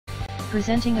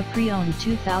Presenting a pre-owned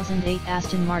 2008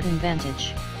 Aston Martin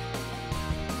Vantage.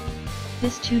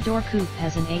 This two-door coupe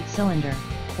has an 8-cylinder,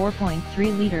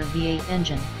 4.3-liter V8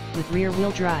 engine, with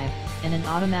rear-wheel drive, and an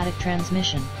automatic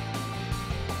transmission.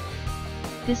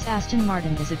 This Aston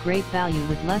Martin is a great value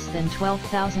with less than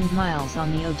 12,000 miles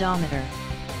on the odometer.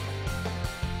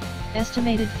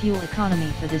 Estimated fuel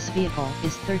economy for this vehicle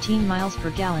is 13 miles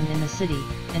per gallon in the city,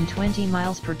 and 20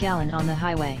 miles per gallon on the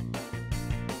highway.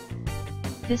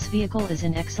 This vehicle is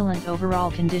in excellent overall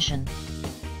condition.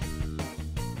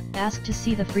 Ask to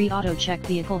see the free auto check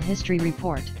vehicle history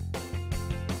report.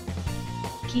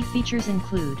 Key features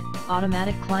include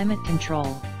automatic climate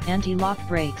control, anti-lock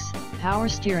brakes, power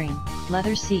steering,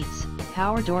 leather seats,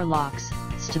 power door locks,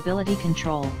 stability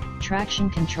control, traction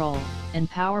control, and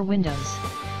power windows.